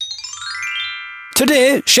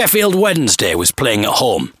Today, Sheffield Wednesday was playing at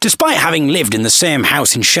home. Despite having lived in the same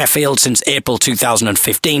house in Sheffield since April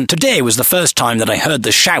 2015, today was the first time that I heard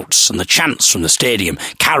the shouts and the chants from the stadium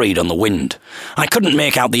carried on the wind. I couldn't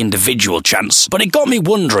make out the individual chants, but it got me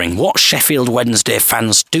wondering what Sheffield Wednesday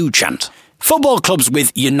fans do chant. Football clubs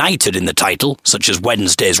with United in the title, such as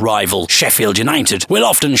Wednesday's rival Sheffield United, will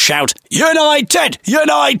often shout, "United!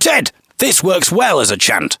 United!" This works well as a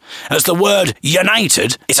chant, as the word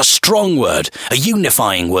united is a strong word, a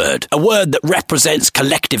unifying word, a word that represents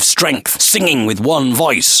collective strength, singing with one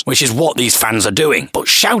voice, which is what these fans are doing. But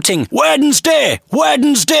shouting, "Wednesday!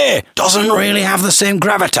 Wednesday!" doesn't really have the same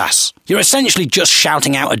gravitas. You're essentially just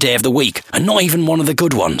shouting out a day of the week, and not even one of the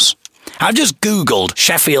good ones. I've just Googled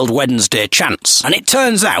Sheffield Wednesday chants, and it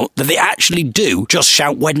turns out that they actually do just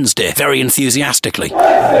shout Wednesday very enthusiastically.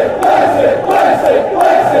 Wednesday, Wednesday, Wednesday,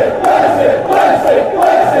 Wednesday, Wednesday,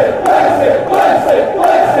 Wednesday, Wednesday, Wednesday,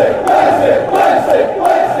 Wednesday, Wednesday, Wednesday,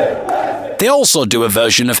 Wednesday, Wednesday. They also do a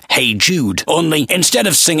version of Hey Jude, only instead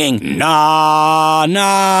of singing na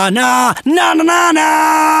na na na na na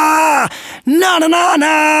na na na na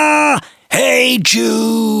na Hey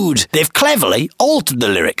Jude, they've cleverly altered the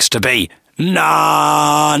lyrics to be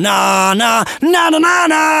na na na na na na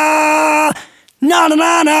na na na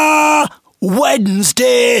na na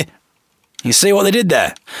Wednesday. You see what they did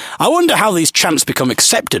there? I wonder how these chants become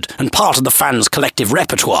accepted and part of the fans' collective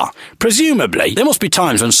repertoire. Presumably, there must be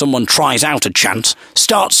times when someone tries out a chant,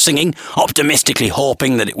 starts singing, optimistically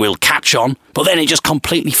hoping that it will catch on, but then it just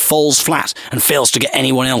completely falls flat and fails to get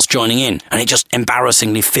anyone else joining in, and it just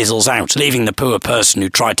embarrassingly fizzles out, leaving the poor person who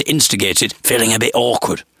tried to instigate it feeling a bit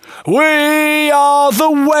awkward. We are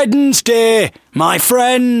the Wednesday, my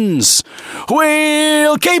friends.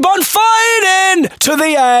 We'll keep on fighting to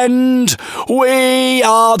the end. We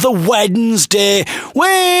are the Wednesday.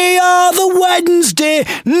 We are the Wednesday.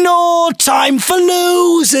 No time for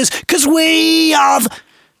losers, 'cause we are the...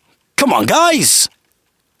 Come on, guys.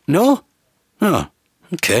 No? Oh,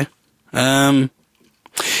 okay.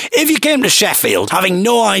 If you came to Sheffield having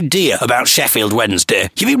no idea about Sheffield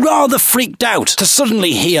Wednesday, you'd be rather freaked out to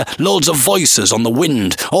suddenly hear loads of voices on the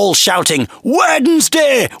wind all shouting,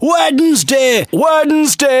 "Wednesday! Wednesday!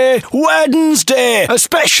 Wednesday! Wednesday!"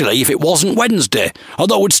 Especially if it wasn't Wednesday,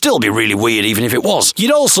 although it would still be really weird even if it was.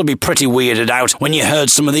 You'd also be pretty weirded out when you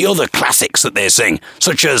heard some of the other classics that they sing,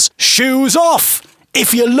 such as "Shoes Off!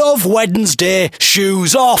 If you love Wednesday,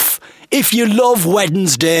 shoes off! If you love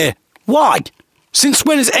Wednesday..." Why? Since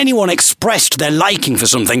when has anyone expressed their liking for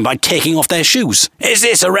something by taking off their shoes? Is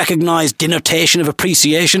this a recognised denotation of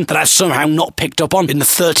appreciation that I've somehow not picked up on in the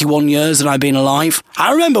 31 years that I've been alive?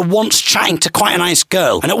 I remember once chatting to quite a nice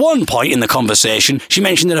girl, and at one point in the conversation, she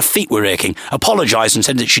mentioned that her feet were aching, apologised and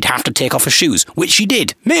said that she'd have to take off her shoes, which she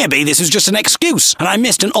did. Maybe this was just an excuse, and I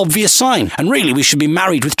missed an obvious sign, and really we should be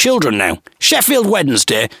married with children now. Sheffield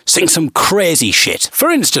Wednesday sing some crazy shit.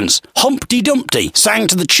 For instance, Humpty Dumpty sang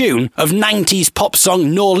to the tune of 90s pop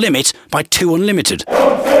song No Limit by 2 Unlimited.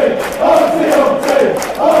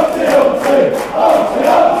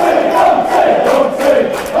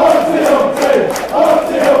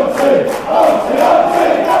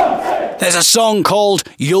 There's a song called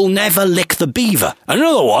You'll Never Lick the Beaver,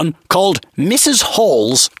 another one called Mrs.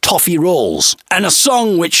 Hall's Toffee Rolls, and a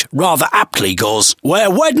song which rather aptly goes, "We're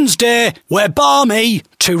Wednesday, we're balmy,"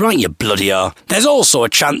 too right you bloody are. There's also a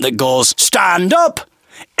chant that goes, "Stand up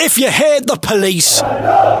if you hate the police."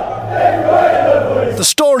 The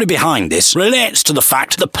story behind this relates to the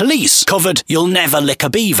fact the Police covered You'll Never Lick a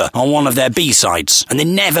Beaver on one of their B-sides, and they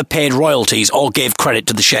never paid royalties or gave credit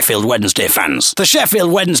to the Sheffield Wednesday fans. The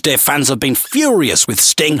Sheffield Wednesday fans have been furious with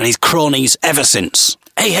Sting and his cronies ever since.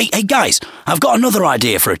 Hey guys, I've got another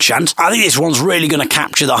idea for a chant. I think this one's really going to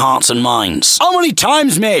capture the hearts and minds. How many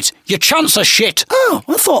times, mate? Your chants are shit. Oh,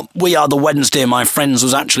 I thought We Are the Wednesday, my friends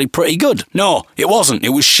was actually pretty good. No, it wasn't. It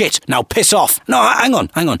was shit. Now piss off. No, hang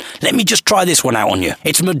on. Let me just try this one out on you.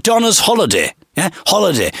 It's Madonna's Holiday. Yeah,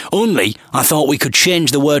 holiday. Only I thought we could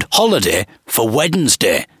change the word holiday for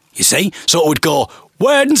Wednesday. You see? So it would go,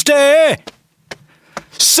 Wednesday,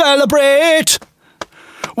 celebrate,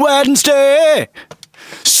 Wednesday,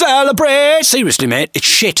 celebrate. Seriously, mate, it's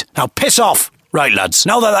shit. Now piss off. Right, lads,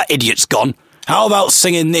 now that idiot's gone, how about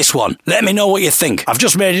singing this one? Let me know what you think. I've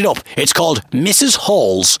just made it up. It's called Mrs.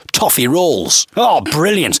 Hall's Toffee Rolls. Oh,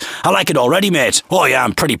 brilliant. I like it already, mate. Oh yeah,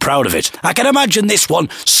 I'm pretty proud of it. I can imagine this one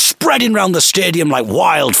spreading round the stadium like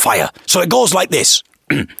wildfire. So it goes like this.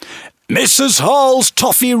 Mrs. Hall's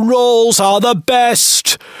toffee rolls are the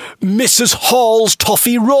best. Mrs. Hall's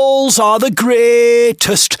toffee rolls are the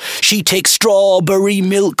greatest. She takes strawberry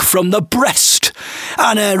milk from the breast,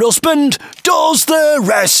 and her husband does the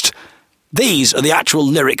rest. These are the actual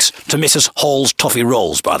lyrics to Mrs. Hall's Toffee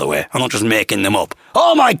Rolls, by the way. I'm not just making them up.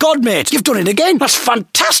 Oh my God, mate, you've done it again. That's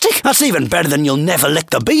fantastic. That's even better than You'll Never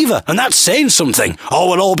Lick the Beaver. And that's saying something. Oh,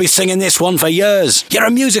 we'll all be singing this one for years. You're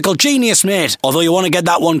a musical genius, mate. Although you want to get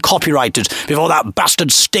that one copyrighted before that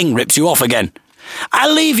bastard Sting rips you off again.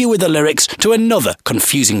 I'll leave you with the lyrics to another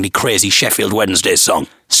confusingly crazy Sheffield Wednesday song.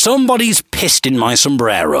 Somebody's pissed in my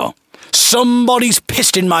sombrero. Somebody's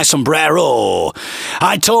pissed in my sombrero.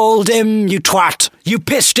 I told him, you twat, you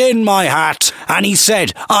pissed in my hat. And he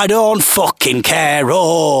said, I don't fucking care,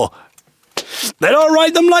 oh. They don't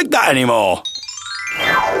write them like that anymore.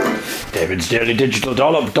 David's Daily Digital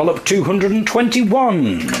Dollop, Dollop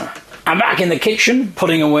 221. I'm back in the kitchen,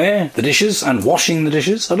 putting away the dishes and washing the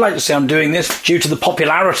dishes. I'd like to say I'm doing this due to the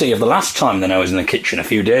popularity of the last time that I was in the kitchen a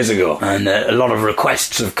few days ago. And a lot of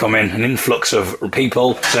requests have come in, an influx of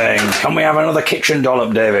people saying, can we have another kitchen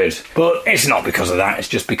dollop, David? But it's not because of that, it's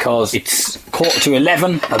just because it's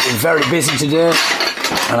 11:15. I've been very busy today,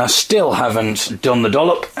 and I still haven't done the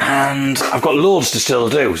dollop, and I've got loads to still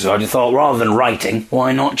do. So I just thought, rather than writing,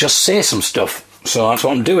 why not just say some stuff? So that's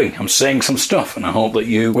what I'm doing. I'm saying some stuff, and I hope that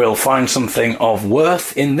you will find something of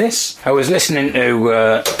worth in this. I was listening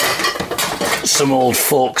to some old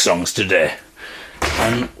folk songs today,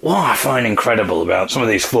 and what I find incredible about some of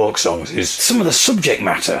these folk songs is some of the subject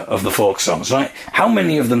matter of the folk songs. Like, how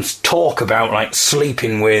many of them talk about, like,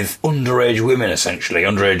 sleeping with underage women, essentially,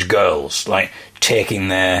 underage girls, like, taking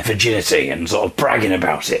their virginity and sort of bragging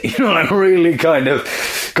about it, you know, like really kind of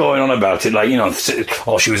going on about it, like, you know,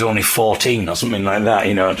 oh, she was only 14 or something like that,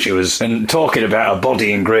 you know, and she was and talking about her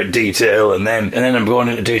body in great detail, and then I'm going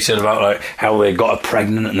into detail about like how they got her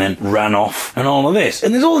pregnant and then ran off and all of this.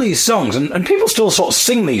 And there's all these songs, and people still sort of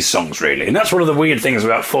sing these songs, really. And that's one of the weird things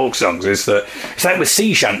about folk songs, is that it's like with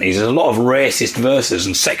sea shanties, there's a lot of racist verses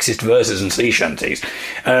and sexist verses in sea shanties.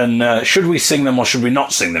 And should we sing them or should we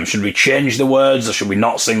not sing them? Should we change the words, or should we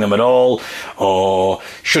not sing them at all? Or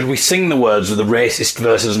should we sing the words with the racist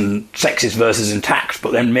verses and sexist verses intact,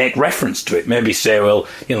 but then make reference to it? Maybe say, well,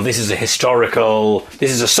 you know, this is a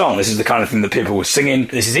song, this is the kind of thing that people were singing,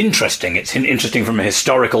 this is interesting, it's interesting from a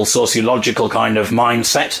historical, sociological kind of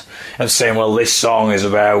mindset of saying, well, this song is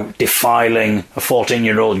about defiling a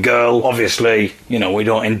 14-year-old girl. Obviously, you know, we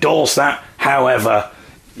don't endorse that. However,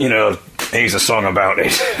 you know, here's a song about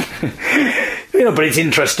it. You know, but it's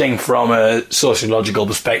interesting from a sociological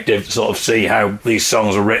perspective to sort of see how these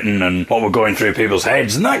songs are written and what were going through people's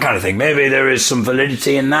heads and that kind of thing. Maybe there is some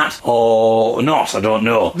validity in that, or not, I don't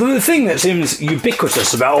know. The thing that seems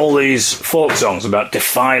ubiquitous about all these folk songs about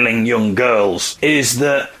defiling young girls is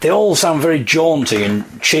that they all sound very jaunty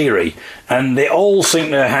and cheery, and they all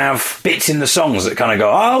seem to have bits in the songs that kind of go,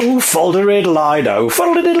 oh, fol-de-riddle-I-do,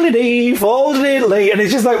 fol-de-diddle-dee, fol-de-diddle-dee, and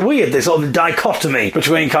it's just like weird, this sort of dichotomy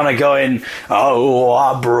between kind of going, oh,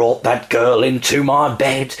 I brought that girl into my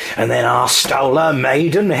bed, and then I stole her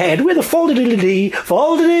maidenhead with a fol-de-diddle-dee,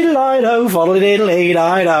 fol-de-diddle-I-do,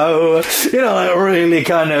 fol-de-diddle-I-do, you know, like really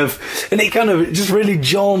kind of, and it kind of just really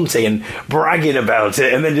jaunty and bragging about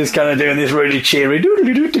it, and then just kind of doing this really cheery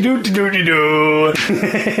doo-doo-doo-doo-doo-doo-doo.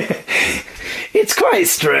 It's quite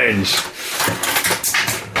strange.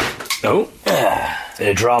 Oh, bit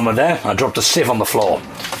of drama there. I dropped a sieve on the floor.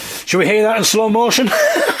 Should we hear that in slow motion?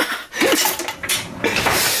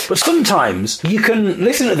 But sometimes you can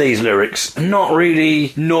listen to these lyrics and not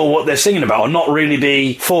really know what they're singing about, or not really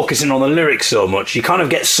be focusing on the lyrics so much. You kind of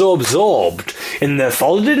get so absorbed in the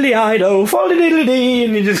fol-de-diddly-I-do, fol-de-diddly-dee,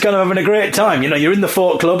 and you're just kind of having a great time. You know, you're in the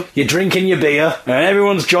folk club, you're drinking your beer, and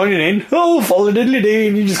everyone's joining in. Oh, fol-de-diddly-dee,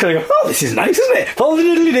 and you just kind of go, oh, this is nice, isn't it?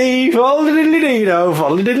 Fol-de-diddly-dee, fol-de-diddly-dee-do,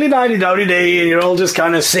 fol-de-diddly-dee-do-dee-dee, and you're all just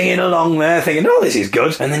kind of singing along there, thinking, oh, this is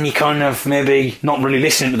good. And then you kind of maybe not really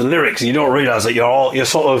listening to the lyrics, and you don't realise that you're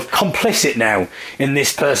sort of complicit now in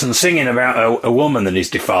this person singing about a woman that is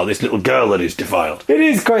defiled, this little girl that is defiled. It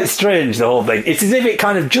is quite strange, the whole thing. It's as if it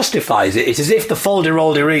kind of justifies it. It's as if the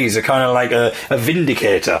fol-de-roll-de-rees are kind of like a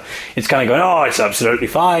vindicator. It's kind of going, oh, it's absolutely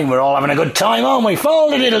fine, we're all having a good time, aren't we?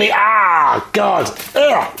 Fol-de-diddly, ah, God,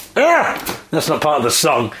 That's not part of the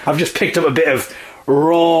song. I've just picked up a bit of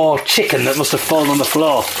raw chicken that must have fallen on the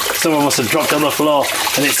floor. Someone must have dropped it on the floor,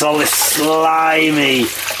 and it's all this slimy.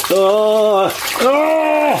 Oh!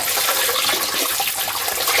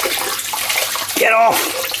 Get off!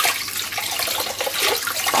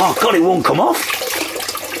 Oh God, it won't come off.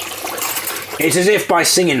 It's as if by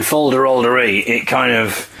singing fol-de-roll-de-ree, it kind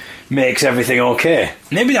of makes everything okay.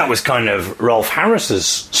 Maybe that was kind of Rolf Harris's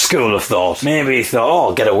school of thought. Maybe he thought, oh,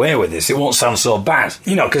 I'll get away with this, it won't sound so bad.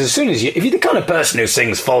 You know, because as soon as if you're the kind of person who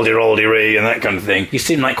sings Foldy-Roldy-Ree and that kind of thing, you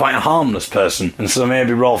seem like quite a harmless person. And so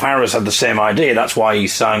maybe Rolf Harris had the same idea. That's why he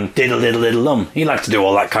sang Diddle-Diddle-Diddle-Lum. He liked to do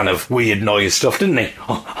all that kind of weird noise stuff, didn't he?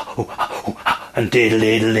 And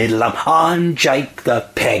diddle-diddle-diddle-lum, I'm Jake the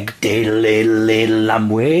Peg, diddle-diddle-diddle-lum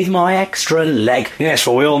with my extra leg. Yes,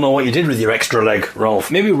 well, we all know what you did with your extra leg,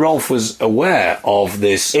 Rolf. Maybe Rolf was aware of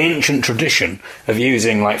this ancient tradition of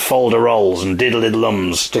using, like, folderols and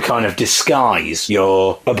diddle-diddle-lums to kind of disguise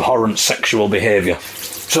your abhorrent sexual behaviour.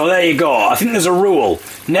 So there you go. I think there's a rule.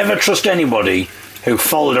 Never trust anybody who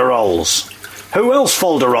folderols. Who else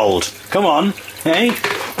folderolled? Come on, eh?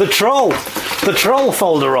 The troll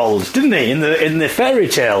folderolled, didn't he? In the fairy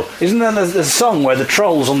tale, isn't there the song where the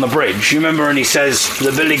troll's on the bridge? You remember, and he says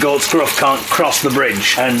the billy goat's gruff can't cross the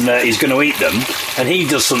bridge, and he's going to eat them, and he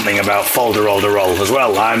does something about folderol as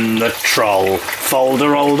well. I'm the troll,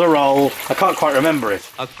 folderol. I can't quite remember it.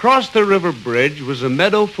 Across the river bridge was a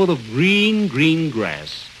meadow full of green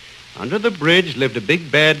grass. Under the bridge lived a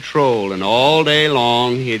big bad troll, and all day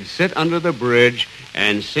long he'd sit under the bridge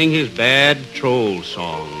and sing his bad troll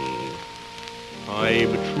song.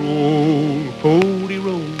 I'm a troll,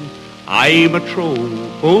 foldy-roll. I'm a troll,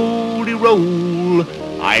 foldy-roll.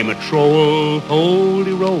 I'm a troll,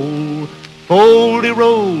 foldy-roll.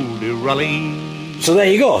 Foldy-roll-de-rolly. So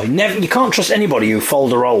there you go. You can't trust anybody who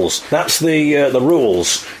folderols. That's the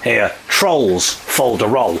rules here. Trolls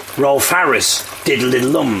folderol. Rolf Harris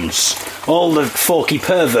diddle-diddle-lums. All the forky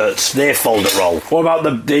perverts, they folderol. What about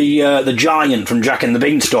the giant from Jack and the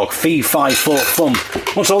Beanstalk? Fee-fi-fo-fum.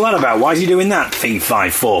 What's all that about? Why is he doing that?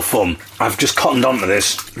 Fee-fi-fo-fum. I've just cottoned onto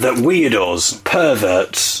this. That weirdos,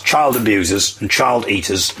 perverts, child abusers and child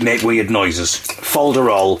eaters make weird noises.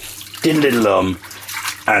 Folderol, diddle-diddle-lum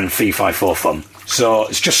and fee-fi-fo-fum. So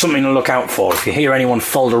it's just something to look out for. If you hear anyone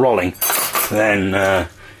folderolling, then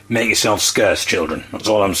make yourself scarce, children. That's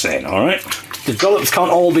all I'm saying, alright? The dollops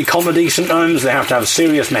can't all be comedy sometimes. They have to have a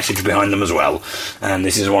serious message behind them as well. And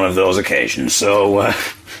this is one of those occasions. So,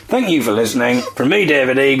 thank you for listening. From me,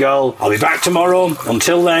 David Eagle. I'll be back tomorrow.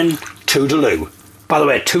 Until then, toodaloo. By the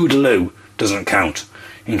way, toodaloo doesn't count.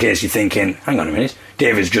 In case you're thinking, hang on a minute,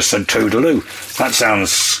 David's just said toodaloo. That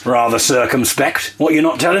sounds rather circumspect. What you're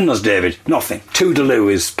not telling us, David? Nothing.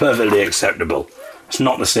 Toodaloo is perfectly acceptable. It's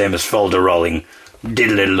not the same as folderolling,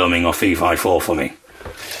 diddle-diddle-lumming or fee-fi-fo-fumming.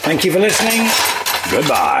 Thank you for listening.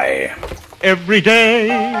 Goodbye. Every day,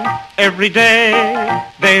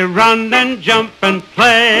 they run and jump and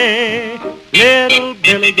play. Little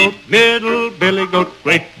billy goat,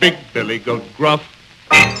 great big billy goat gruff.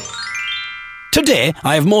 Today,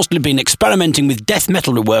 I have mostly been experimenting with death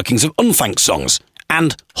metal reworkings of unthanked songs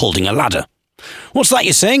and holding a ladder. What's that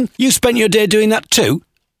you're saying? You spent your day doing that too?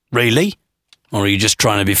 Really? Or are you just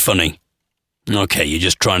trying to be funny? Okay, you're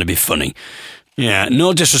just trying to be funny. Yeah,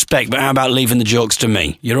 no disrespect, but how about leaving the jokes to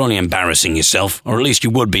me? You're only embarrassing yourself, or at least you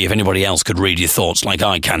would be if anybody else could read your thoughts like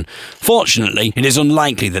I can. Fortunately, it is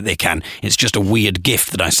unlikely that they can. It's just a weird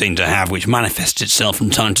gift that I seem to have, which manifests itself from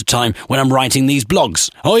time to time when I'm writing these blogs.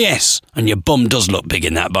 Oh yes, and your bum does look big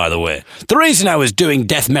in that, by the way. The reason I was doing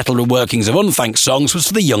death metal reworkings of unthanked songs was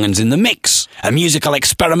for the young'uns in the mix, a musical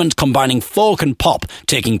experiment combining folk and pop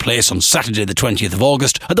taking place on Saturday the 20th of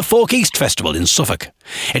August at the Folk East Festival in Suffolk.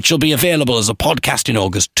 It shall be available as a podcast in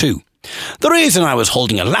August too. The reason I was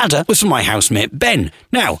holding a ladder was for my housemate Ben.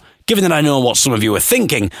 Now, given that I know what some of you are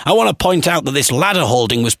thinking, I want to point out that this ladder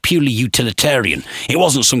holding was purely utilitarian. It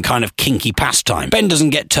wasn't some kind of kinky pastime. Ben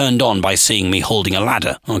doesn't get turned on by seeing me holding a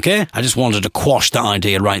ladder, okay? I just wanted to quash that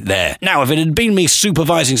idea right there. Now, if it had been me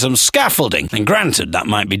supervising some scaffolding, then granted, that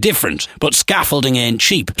might be different. But scaffolding ain't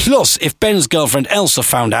cheap. Plus, if Ben's girlfriend Elsa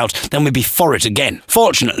found out, then we'd be for it again.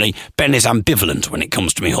 Fortunately, Ben is ambivalent when it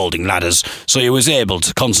comes to me holding ladders, so he was able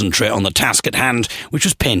to concentrate on the task at hand, which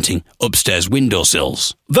was painting upstairs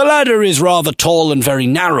windowsills. The ladder is rather tall and very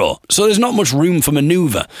narrow, so there's not much room for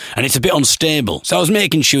manoeuvre, and it's a bit unstable, so I was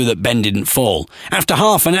making sure that Ben didn't fall. After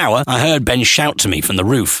half an hour, I heard Ben shout to me from the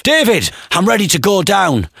roof, "David, I'm ready to go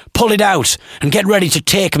down. Pull it out, and get ready to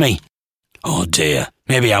take me." Oh dear,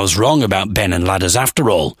 maybe I was wrong about Ben and ladders after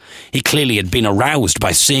all. He clearly had been aroused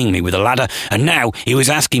by seeing me with a ladder, and now he was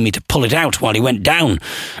asking me to pull it out while he went down.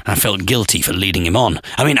 I felt guilty for leading him on.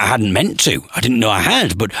 I mean, I hadn't meant to. I didn't know I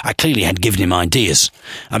had, but I clearly had given him ideas.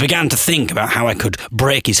 I began to think about how I could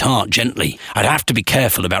break his heart gently. I'd have to be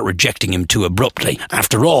careful about rejecting him too abruptly.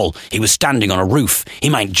 After all, he was standing on a roof. He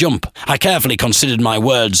might jump. I carefully considered my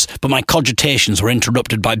words, but my cogitations were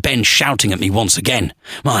interrupted by Ben shouting at me once again.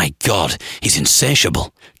 My God, he's insatiable.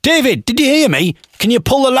 Unbelievable. David, did you hear me? Can you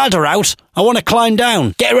pull the ladder out? I want to climb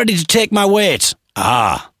down. Get ready to take my weight.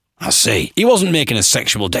 Ah, I see. He wasn't making a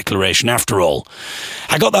sexual declaration after all.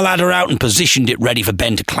 I got the ladder out and positioned it ready for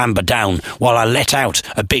Ben to clamber down while I let out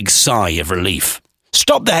a big sigh of relief.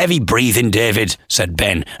 Stop the heavy breathing, David, said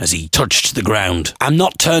Ben as he touched the ground. I'm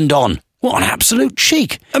not turned on. What an absolute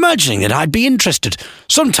cheek. Imagining that I'd be interested.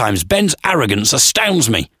 Sometimes Ben's arrogance astounds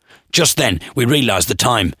me. Just then, we realised the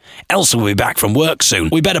time. Elsa will be back from work soon.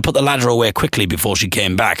 We better put the ladder away quickly before she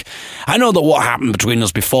came back. I know that what happened between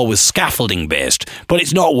us before was scaffolding-based, but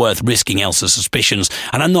it's not worth risking Elsa's suspicions,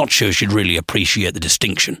 and I'm not sure she'd really appreciate the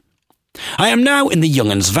distinction. I am now in the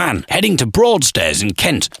Young'uns van, heading to Broadstairs in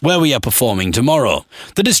Kent, where we are performing tomorrow.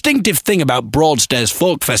 The distinctive thing about Broadstairs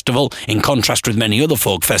Folk Festival, in contrast with many other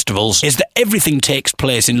folk festivals, is that everything takes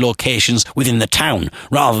place in locations within the town,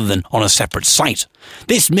 rather than on a separate site.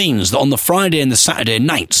 This means that on the Friday and the Saturday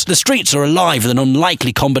nights, the streets are alive with an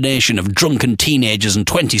unlikely combination of drunken teenagers and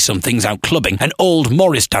 20-somethings out clubbing and old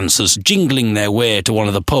Morris dancers jingling their way to one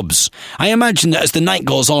of the pubs. I imagine that as the night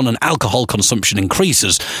goes on and alcohol consumption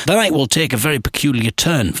increases, the night will take a very peculiar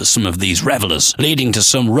turn for some of these revellers, leading to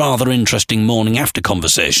some rather interesting morning after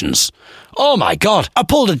conversations. Oh my God, I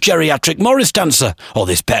pulled a geriatric Morris dancer. Oh,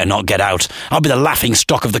 this better not get out. I'll be the laughing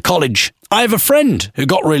stock of the college. I have a friend who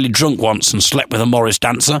got really drunk once and slept with a Morris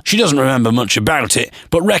dancer. She doesn't remember much about it,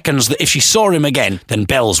 but reckons that if she saw him again, then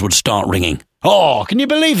bells would start ringing. Oh, can you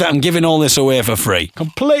believe that I'm giving all this away for free?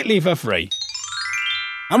 Completely for free.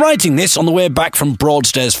 I'm writing this on the way back from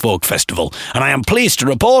Broadstairs Folk Festival, and I am pleased to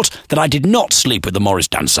report that I did not sleep with the Morris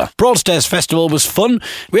dancer. Broadstairs Festival was fun.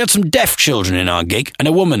 We had some deaf children in our gig, and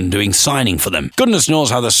a woman doing signing for them. Goodness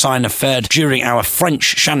knows how the signer fared during our French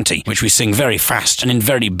shanty, which we sing very fast and in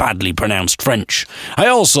very badly pronounced French. I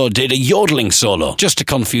also did a yodeling solo, just to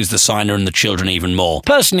confuse the signer and the children even more.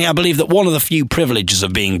 Personally, I believe that one of the few privileges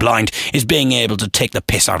of being blind is being able to take the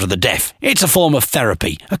piss out of the deaf. It's a form of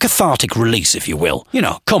therapy, a cathartic release, if you will. You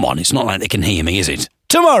know, come on, it's not like they can hear me, is it?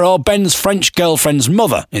 Tomorrow, Ben's French girlfriend's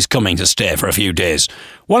mother is coming to stay for a few days.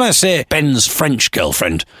 When I say Ben's French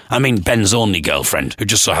girlfriend, I mean Ben's only girlfriend, who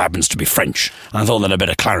just so happens to be French. I thought that I'd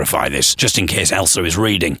better clarify this, just in case Elsa is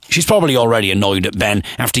reading. She's probably already annoyed at Ben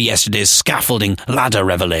after yesterday's scaffolding ladder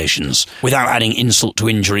revelations, without adding insult to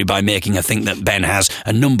injury by making her think that Ben has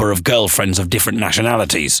a number of girlfriends of different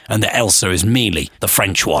nationalities, and that Elsa is merely the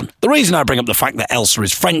French one. The reason I bring up the fact that Elsa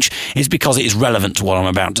is French is because it is relevant to what I'm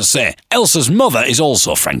about to say. Elsa's mother is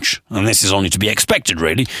also French, and this is only to be expected,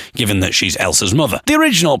 really, given that she's Elsa's mother. The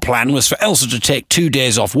original plan was for Elsa to take 2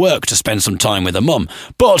 days off work to spend some time with her mum,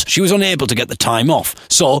 but she was unable to get the time off,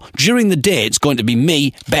 so during the day it's going to be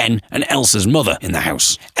me, Ben, and Elsa's mother in the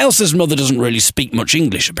house. Elsa's mother doesn't really speak much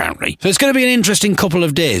English, apparently, so it's going to be an interesting couple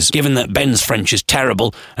of days, given that Ben's French is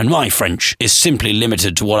terrible, and my French is simply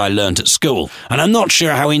limited to what I learnt at school, and I'm not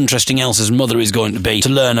sure how interesting Elsa's mother is going to be to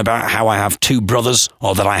learn about how I have 2 brothers,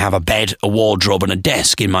 or that I have a bed, a wardrobe, and a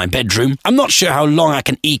desk in my bedroom. I'm not sure how long I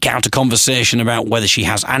can eke out a conversation about whether she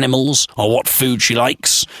has animals or what food she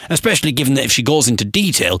likes, especially given that if she goes into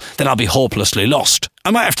detail, then I'll be hopelessly lost.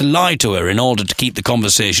 I might have to lie to her in order to keep the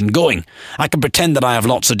conversation going. I can pretend that I have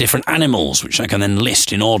lots of different animals, which I can then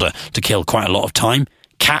list in order to kill quite a lot of time.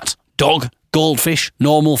 Cat, dog, goldfish,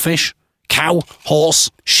 normal fish, cow, horse,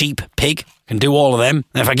 sheep, pig. Can do all of them.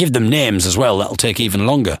 And if I give them names as well, that'll take even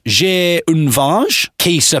longer. J'ai une vache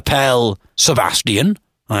qui s'appelle Sebastian.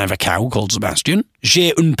 I have a cow called Sebastian.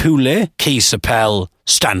 J'ai un poulet qui s'appelle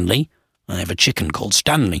Stanley. I have a chicken called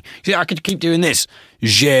Stanley. See, I could keep doing this.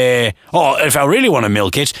 If I really want to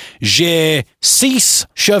milk it, j'ai 6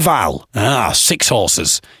 cheval. 6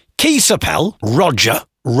 horses. Qui s'appelle Roger,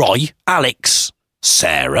 Roy, Alex,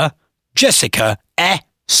 Sarah, Jessica,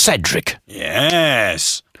 Cedric.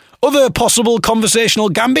 Yes. Other possible conversational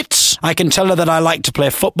gambits? I can tell her that I like to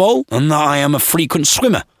play football and that I am a frequent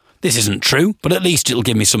swimmer. This isn't true, but at least it'll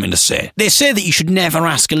give me something to say. They say that you should never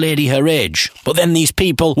ask a lady her age, but then these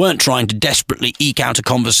people weren't trying to desperately eke out a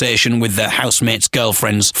conversation with their housemate's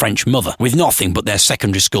girlfriend's French mother, with nothing but their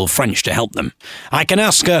secondary school French to help them. I can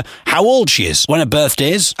ask her how old she is, when her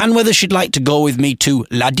birthday is, and whether she'd like to go with me to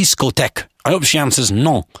la discothèque. I hope she answers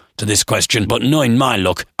no to this question, but knowing my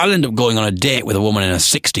luck, I'll end up going on a date with a woman in her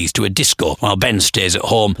 60s to a disco while Ben stays at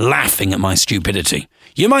home laughing at my stupidity.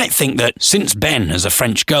 You might think that since Ben has a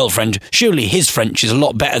French girlfriend, surely his French is a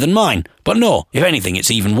lot better than mine. But no, if anything,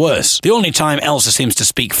 it's even worse. The only time Elsa seems to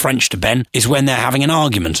speak French to Ben is when they're having an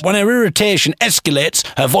argument. When her irritation escalates,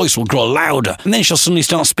 her voice will grow louder, and then she'll suddenly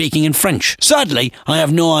start speaking in French. Sadly, I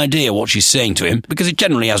have no idea what she's saying to him, because it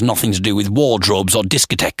generally has nothing to do with wardrobes or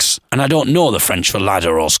discotheques, and I don't know the French for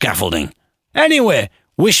ladder or scaffolding. Anyway,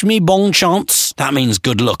 Wish me bon chance. That means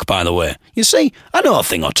good luck, by the way. You see, I know a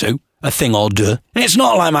thing or two. A thing or deux. And it's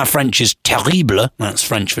not like my French is terrible. That's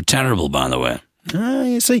French for terrible, by the way.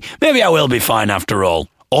 You see, maybe I will be fine after all.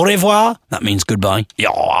 Au revoir. That means goodbye. Yeah,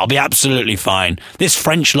 I'll be absolutely fine. This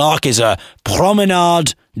French lark is a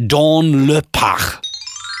promenade dans le parc.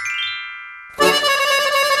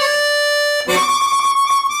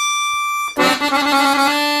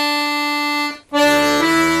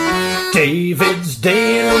 David's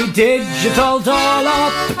Daily Digital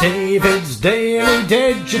Dollop. David's Daily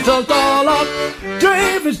Digital Dollop.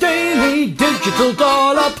 David's Daily Digital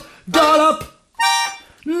Dollop. Dollop.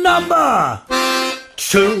 Number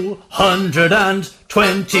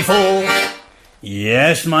 224.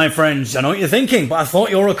 Yes, my friends, I know what you're thinking, but I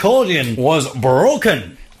thought your accordion was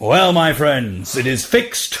broken. Well, my friends, it is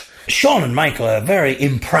fixed. Sean and Michael are very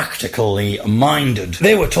impractically minded.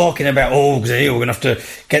 They were talking about, we're going to have to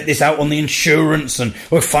get this out on the insurance and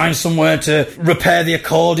we'll find somewhere to repair the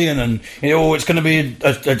accordion and, it's going to be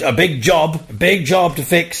a big job to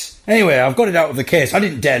fix. Anyway, I've got it out of the case. I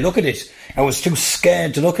didn't dare look at it. I was too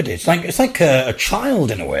scared to look at it. It's like a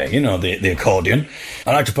child in a way, the accordion.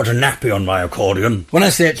 I like to put a nappy on my accordion. When I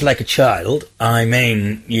say it's like a child, I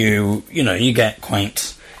mean you get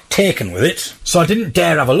quite taken with it. So I didn't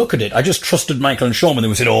dare have a look at it. I just trusted Michael and Sean when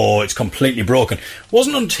they said, it's completely broken. It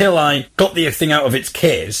wasn't until I got the thing out of its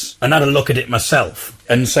case and had a look at it myself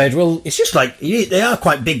and said, well, it's just like, they are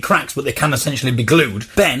quite big cracks, but they can essentially be glued.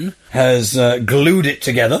 Ben has glued it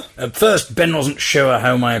together. At first, Ben wasn't sure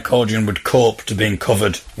how my accordion would cope to being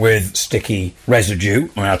covered with sticky residue.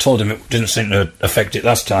 I told him it didn't seem to affect it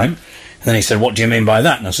last time. And then he said, what do you mean by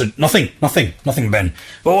that? And I said, nothing, Ben.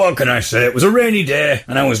 But what can I say? It was a rainy day,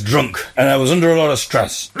 and I was drunk, and I was under a lot of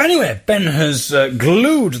stress. Anyway, Ben has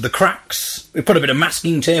glued the cracks. We put a bit of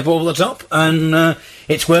masking tape over the top, and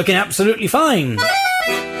it's working absolutely fine.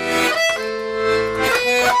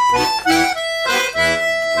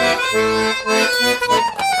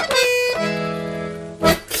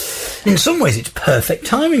 In some ways, it's perfect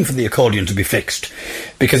timing for the accordion to be fixed,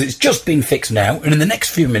 because it's just been fixed now, and in the next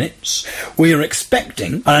few minutes, we are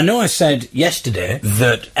expecting, and I know I said yesterday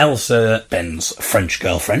that Elsa, Ben's French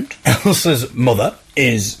girlfriend, Elsa's mother,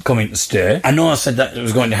 is coming to stay. I know I said that it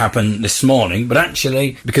was going to happen this morning, but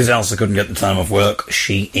actually, because Elsa couldn't get the time off work,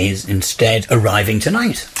 she is instead arriving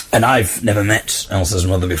tonight. And I've never met Elsa's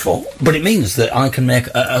mother before, but it means that I can make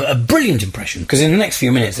a brilliant impression, because in the next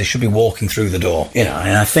few minutes they should be walking through the door, and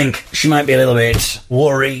I think she might be a little bit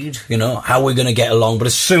worried, how we're going to get along, but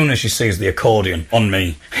as soon as she sees the accordion on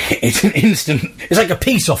me, it's an instant, it's like a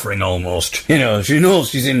peace offering almost, she knows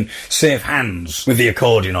she's in safe hands with the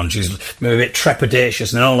accordion on, she's maybe a bit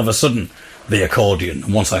trepidatious, and then all of a sudden, the accordion,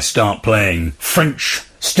 and once I start playing French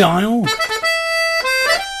style,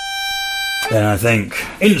 then I think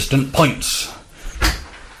instant points.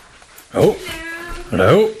 Oh,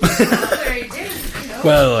 hello. What are you doing?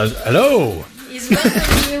 Well, hello. He's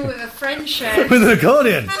welcoming you with a French... With an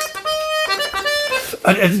accordion.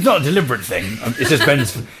 It's not a deliberate thing. It's just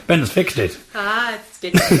Ben's fixed it. It's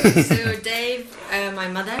good. So, Dave, my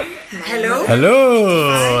mother. Hello.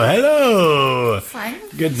 Hello. Fine.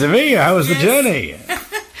 Good to meet you. How was the journey?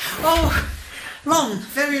 Long,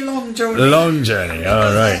 very long journey. Long journey,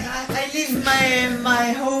 all right. I leave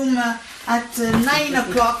my home at 9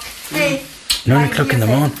 o'clock. Hey, 9 o'clock in the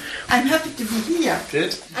morning. I'm happy to be here.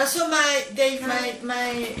 Good. Also, my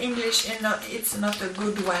English, it's not a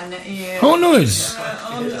good one. No, it's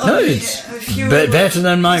better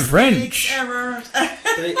than my French.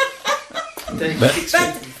 But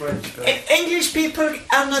English people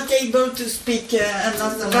are not able to speak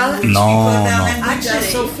another language because their language are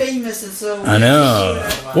so famous and so. I know.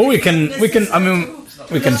 Well, we can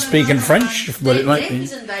speak in French, but it might be. Dave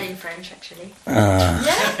isn't bad in French, actually.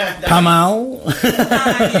 Pas mal.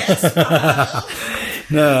 Yes, pas mal.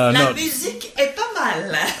 No, La musique est pas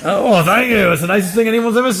mal. Oh, thank you. It's the nicest thing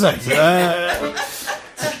anyone's ever said.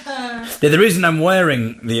 The reason I'm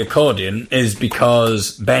wearing the accordion is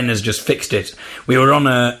because Ben has just fixed it. We were on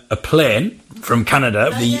a plane from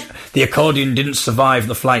Canada. The accordion didn't survive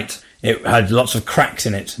the flight. It had lots of cracks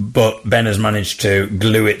in it, but Ben has managed to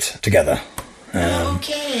glue it together.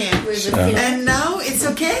 Okay. And now it's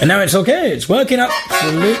okay? And now it's okay. It's working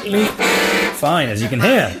absolutely fine, as you can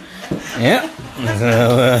hear. Yeah.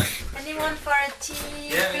 So, Anyone for a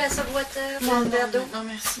tea, glass of water, for un verre d'eau? Non,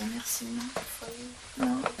 merci.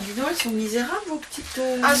 Non. Dis donc, elles sont misérables, vos petites...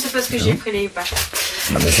 C'est parce que j'ai pris les pas.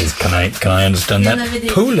 this is, can I understand that?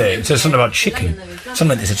 Poulet. It says something about chicken. Something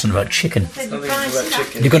like this said something about chicken.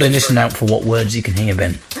 You've got to listen out for what words you can hear,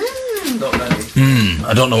 Ben. Not many.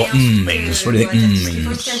 I don't know what means. What do you think Il faut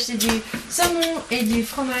means? acheter du saumon et du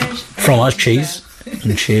fromage. Fromage, cheese.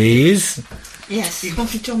 And cheese. Yes,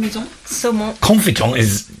 confiture maison. Saumon. Confitant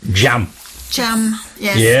is jam. Jam.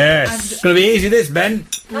 Yes. Yes. It's going to be easy, this, Ben.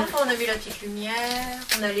 Non, on a vu la petite lumière,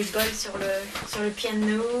 on a les bols sur le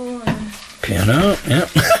piano. Piano, yeah.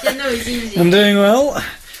 Piano is easy. I'm doing well.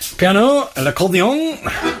 Piano, l'accordion.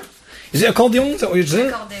 Is it accordion? Is that what you'd say?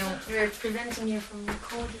 Accordéon. You're preventing you from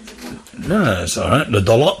recording the No, that's all right. The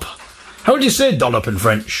dollop. How would you say dollop in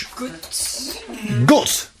French?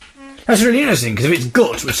 Gut. That's really interesting, because if it's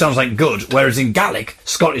gut, which sounds like good, whereas in Gaelic,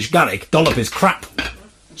 Scottish Gaelic, dollop is crap.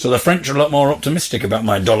 So the French are a lot more optimistic about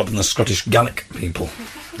my dollop than the Scottish Gaelic people.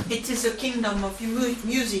 It is a kingdom of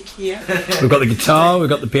music here. We've got the guitar, we've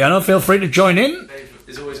got the piano. Feel free to join in.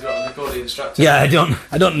 He's always got an accordion strapped. Yeah, I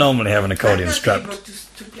don't normally have an accordion I'm not strapped. able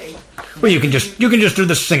to play. Well, you can just do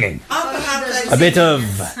the singing. Perhaps A bit of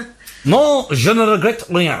Non, je ne regrette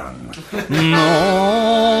rien.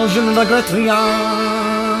 Non, je ne regrette rien.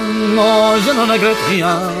 Non, je ne regrette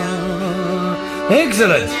rien.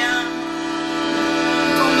 Excellent.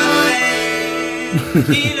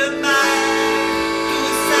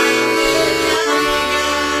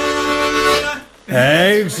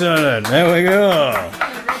 Excellent. There we go.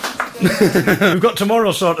 We've got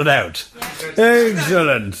tomorrow sorted out.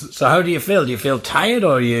 Excellent. So how do you feel? Do you feel tired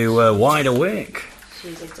or are you wide awake?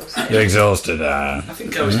 You're exhausted. I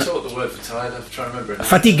think I was taught the word for tired. I'm trying to remember it.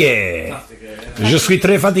 Fatigué. Je suis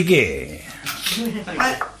très fatigué.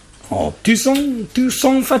 Oh, tu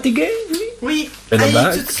sens fatigué? Oui, In the I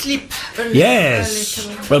back? need to sleep. Yes.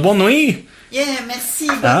 Well, bonne nuit. Yeah, merci.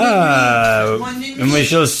 Bonne nuit. And we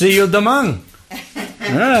shall see you demain.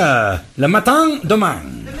 Le matin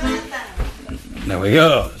demain. There we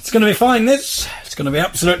go. It's going to be fine, this. It's going to be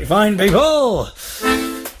absolutely fine, people.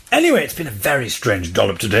 Anyway, it's been a very strange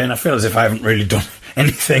dollop today, and I feel as if I haven't really done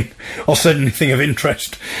anything or said anything of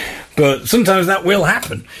interest. But sometimes that will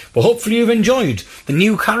happen. But hopefully you've enjoyed the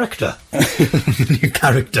new character. The new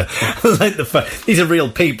character. Like these are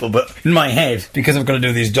real people, but in my head, because I've got to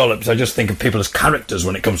do these dollops, I just think of people as characters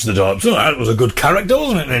when it comes to the dollops. Oh, that was a good character,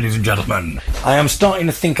 wasn't it, ladies and gentlemen? I am starting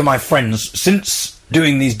to think of my friends since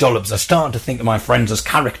doing these dollops. I started to think of my friends as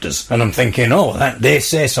characters, and I'm thinking, they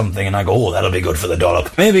say something, and I go, that'll be good for the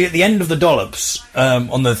dollop. Maybe at the end of the dollops,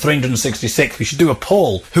 on the 366th, we should do a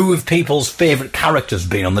poll. Who have people's favourite characters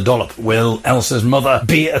been on the dollop? Will Elsa's mother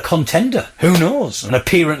be a contender? Who knows? An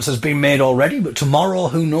appearance has been made already, but tomorrow,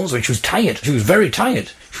 who knows? When she was tired. She was very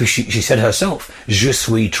tired. She said herself, je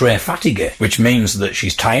suis très fatiguée, which means that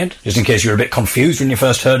she's tired. Just in case you were a bit confused when you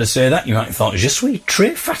first heard her say that, you might have thought, je suis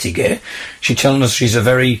très fatiguée. She's telling us she's a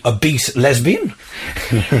very obese lesbian.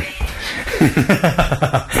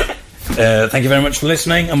 Thank you very much for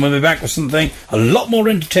listening, and we'll be back with something a lot more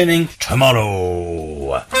entertaining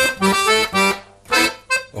tomorrow.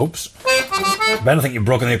 Oops. Ben, I think you've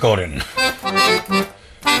broken the accordion.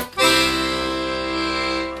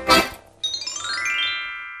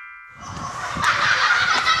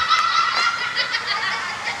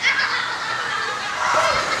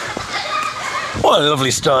 What a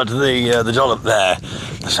lovely start to the dollop there.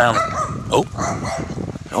 The sound. Oh,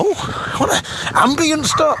 what an ambient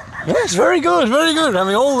start. Yes, very good, very good. I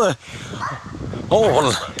mean, all the.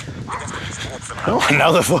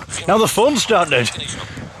 Now the fun started.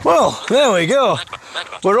 Well, there we go.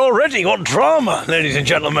 We're already got drama, ladies and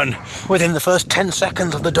gentlemen. Within the first 10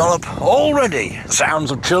 seconds of the dollop, already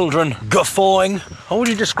sounds of children guffawing. How would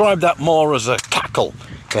you describe that more as a cackle?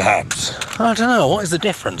 Perhaps. I don't know, what is the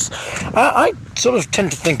difference? I sort of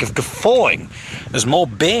tend to think of guffawing as more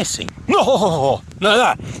bassy. No,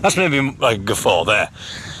 that's maybe like a guffaw there.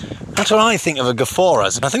 That's what I think of a guffaw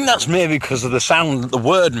as. And I think that's maybe because of the sound that the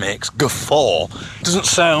word makes, guffaw. It doesn't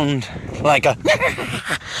sound like a...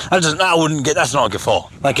 that's not a guffaw.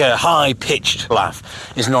 Like a high-pitched laugh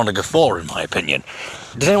is not a guffaw, in my opinion.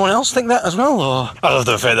 Does anyone else think that as well? Or I love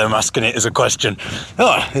the fact that I'm asking it as a question.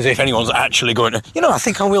 As if anyone's actually going to... I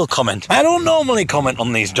think I will comment. I don't normally comment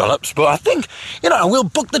on these dollops, but I think, I will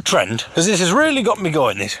book the trend, because this has really got me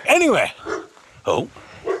going, this. Anyway. Oh.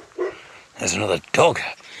 There's another dog.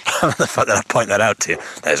 The fact that I point that out to you.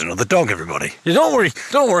 There's another dog, everybody. Don't worry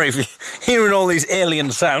if you're hearing all these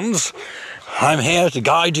alien sounds. I'm here to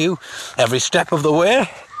guide you every step of the way.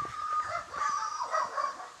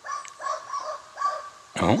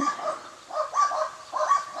 Oh.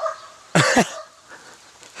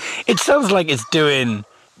 It sounds like it's doing...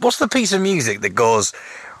 What's the piece of music that goes...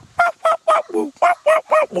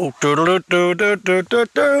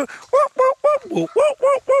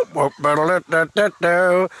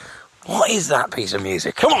 What is that piece of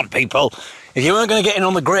music? Come on, people. if you weren't going to get in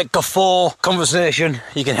on the great guffaw conversation,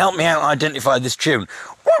 you can help me out identify this tune.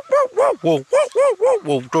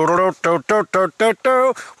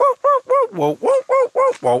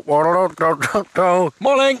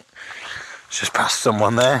 Morning! It's just past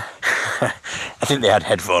someone there. I think they had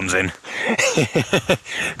headphones in. I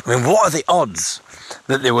mean, what are the odds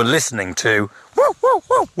that they were listening to?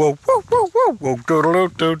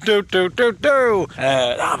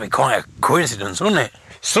 That'd be quite a coincidence, wouldn't it?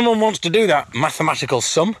 Someone wants to do that mathematical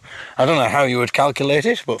sum. I don't know how you would calculate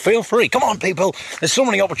it, but feel free. Come on, people. There's so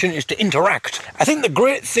many opportunities to interact. I think the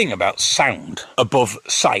great thing about sound above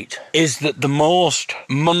sight is that the most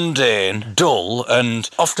mundane, dull, and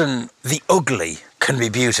often the ugly can be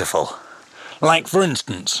beautiful. Like, for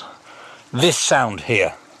instance, this sound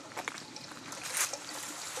here.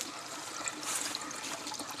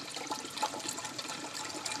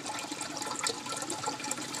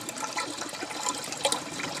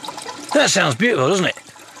 That sounds beautiful, doesn't it?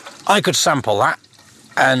 I could sample that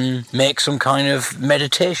and make some kind of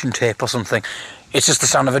meditation tape or something. It's just the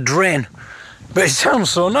sound of a drain, but it sounds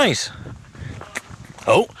so nice.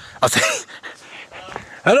 Oh, I think...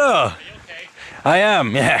 Hello. Are you okay? I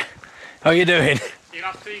am, yeah. How are you doing? You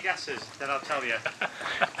have 3 guesses, then I'll tell you.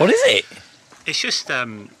 What is it? It's just,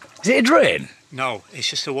 Is it a drain? no, it's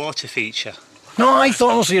just a water feature. No, I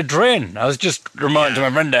thought it was a drain. I was just reminding to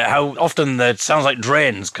my friend how often the sounds like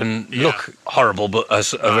drains can look horrible, but they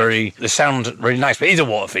sound really nice. But it's a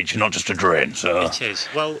water feature, not just a drain. So It is.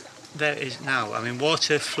 Well, there is now. I mean,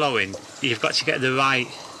 water flowing, you've got to get the right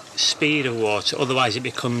speed of water, otherwise it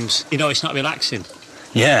becomes, it's not relaxing.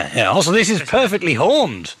 yeah. Also, this is perfectly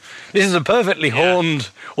horned. This is a perfectly horned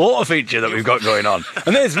water feature that we've got going on.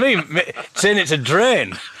 And there's me saying it's a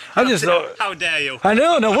drain. I just thought... How dare you? I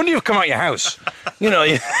know, no wonder you've come out your house. I'm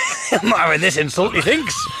not having this insult, he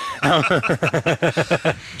thinks. Do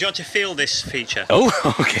you want to feel this feature?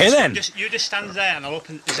 Oh, okay then. You just stand there and I'll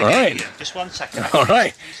open... There's a All gate right. here. Just 1 second. All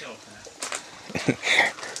right. Just open it.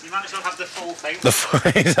 You might as well have the full thing.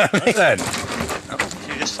 Exactly then.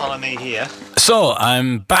 You just follow me here. So,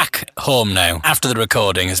 I'm back home now, after the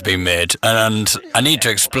recording has been made, and I need to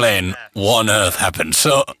explain what on earth happened.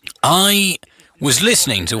 So, I was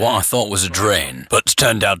listening to what I thought was a drain, but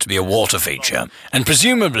turned out to be a water feature. And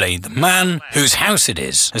presumably, the man whose house it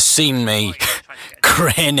is has seen me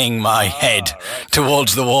craning my head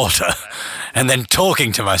towards the water and then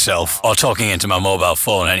talking to myself, or talking into my mobile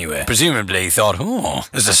phone anyway. Presumably he thought, oh,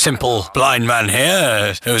 there's a simple blind man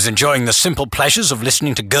here who's enjoying the simple pleasures of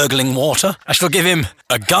listening to gurgling water. I shall give him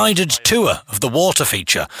a guided tour of the water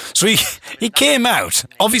feature. So he came out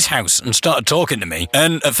of his house and started talking to me,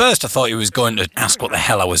 and at first I thought he was going to ask what the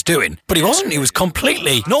hell I was doing, but he wasn't. He was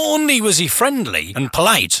completely, not only was he friendly and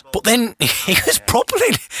polite, but then he was properly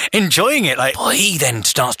enjoying it. Like, he then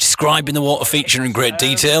starts describing the water feature in great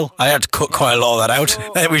detail. I had to cut quite a lot of that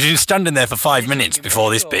out. We've been standing there for 5 minutes before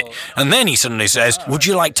this bit, and then he suddenly says, would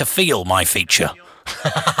you like to feel my feature?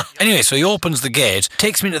 Anyway, so he opens the gate,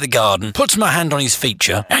 takes me to the garden, puts my hand on his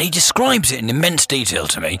feature, and he describes it in immense detail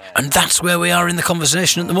to me, and that's where we are in the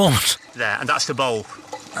conversation at the moment. There, and that's the bowl.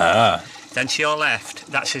 Ah. Then to your left,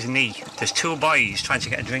 that's his knee. There's 2 boys trying to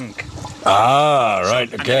get a drink. Ah, right,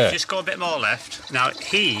 And then okay. you just go a bit more left. Now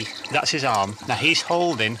that's his arm. Now he's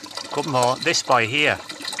holding, go more, this boy here.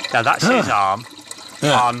 Now that's his arm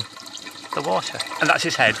on the water. And that's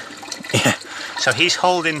his head. Yeah. So he's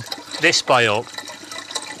holding this boy up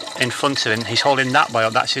in front of him. He's holding that boy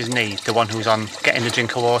up, that's his knee, the one who's on getting the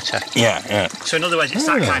drink of water. Yeah. So in other words, it's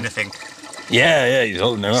that kind of thing. Yeah, he's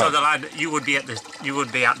holding him So up. the lad, you would be at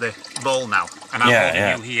the bowl now, and I'm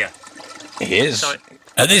holding you here. He is. So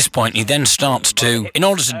At this point, he then starts to, in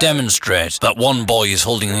order to demonstrate that one boy is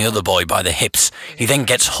holding the other boy by the hips, he then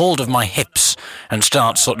gets hold of my hips and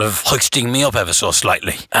starts sort of hoisting me up ever so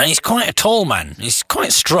slightly. And he's quite a tall man, he's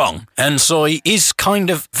quite strong, and so he is kind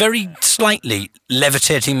of very slightly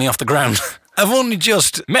levitating me off the ground. I've only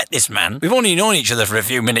just met this man, we've only known each other for a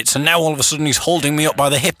few minutes, and now all of a sudden he's holding me up by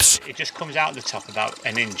the hips. it just comes out the top about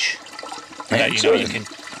an inch. Yeah, That, you can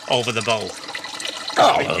over the bowl.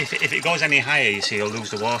 If it goes any higher, you see, you'll lose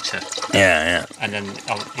the water. Yeah. And then,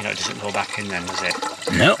 it doesn't go back in then, does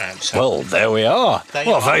it? No. Well, there we are. There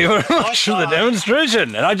you Well, thank you are. very much for the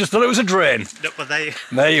demonstration. And I just thought it was a drain. No, but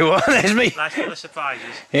There you are, there's me. nice little surprises.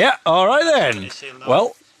 Yeah, all right then.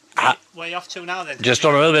 Well, Where are you off to now then? just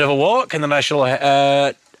on a little bit of a walk, and then I shall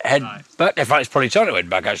head back. In fact, it's probably time to head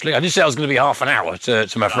back, actually. I did say I was going to be half an hour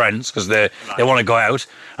to my friends because they want to go out.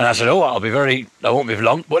 And I said, I won't be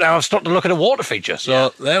long. But now I've stopped to look at a water feature.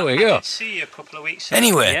 So there we go. I did see you a couple of weeks ago.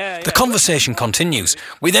 Anyway, the conversation continues.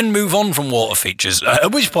 We then move on from water features,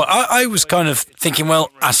 at which point I was kind of thinking, well,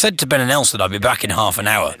 I said to Ben and Else that I'd be back in half an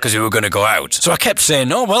hour because we were going to go out. So I kept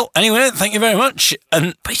saying, oh, well, anyway, thank you very much.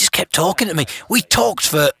 But he just kept talking to me. We talked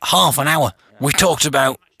for half an hour. We talked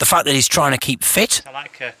about the fact that he's trying to keep fit. I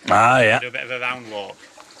like do a bit of a round walk.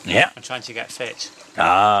 Yeah. I'm trying to get fit.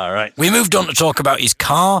 Right. We moved on to talk about his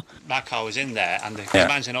car. My car was in there, and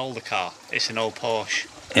mine's an older car. It's an old Porsche.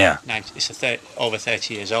 Yeah. It's over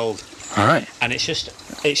 30 years old. All right. And it's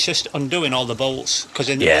just undoing all the bolts, because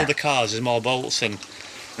in the older cars there's more bolts, and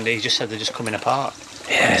he just said they're just coming apart.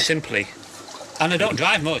 Yeah. Simply. And I don't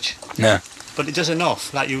drive much. No. But it does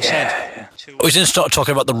enough, like you said. We then started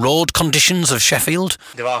talking about the road conditions of Sheffield.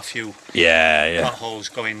 There are a few potholes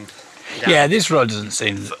going down. Yeah, this road doesn't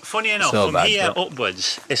seem Funny enough, so from bad, here but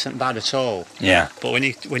upwards isn't bad at all. Yeah. But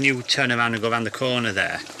when you turn around and go around the corner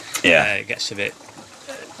there, it gets a bit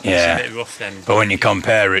rough then. But when you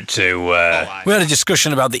compare it to... We had a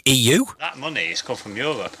discussion about the EU. That money has come from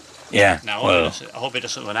Europe. Yeah. Now, I hope it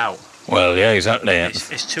doesn't run out. Well, yeah, exactly.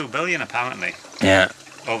 It's 2 billion apparently. Yeah.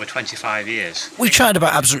 Over 25 years. We tried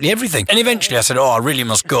about absolutely everything. And eventually I said, I really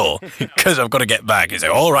must go because I've got to get back. He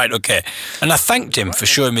said, all right, okay. And I thanked him for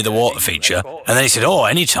showing me the water feature. And then he said,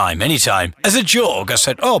 anytime. As a joke, I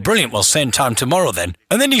said, brilliant, well, same time tomorrow then.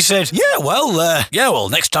 And then he said, well,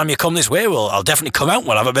 next time you come this way, I'll definitely come out and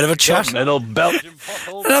we'll have a bit of a chat. Little belt.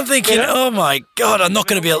 And I'm thinking, oh my God, I'm not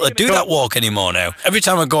going to be able to do that walk anymore now. Every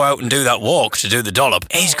time I go out and do that walk to do the dollop,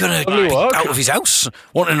 he's going to be out of his house,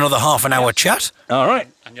 wanting another half an hour chat. All right.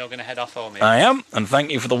 And you're going to head off for me. I am, and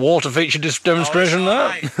thank you for the water feature demonstration there.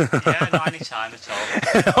 Right. Yeah, no, any time at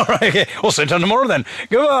all. All right, okay. We'll sit down tomorrow then.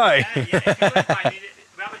 Goodbye. If you wouldn't mind,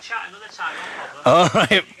 we'll have a chat another time, no problem. All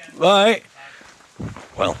right, bye.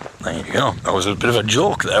 Well, there you go. That was a bit of a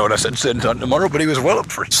joke there when I said sit down tomorrow, but he was well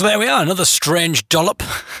up for it. So there we are, another strange dollop.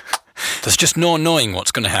 There's just no knowing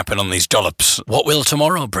what's going to happen on these dollops. What will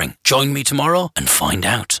tomorrow bring? Join me tomorrow and find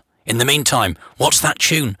out. In the meantime, what's that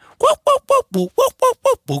tune?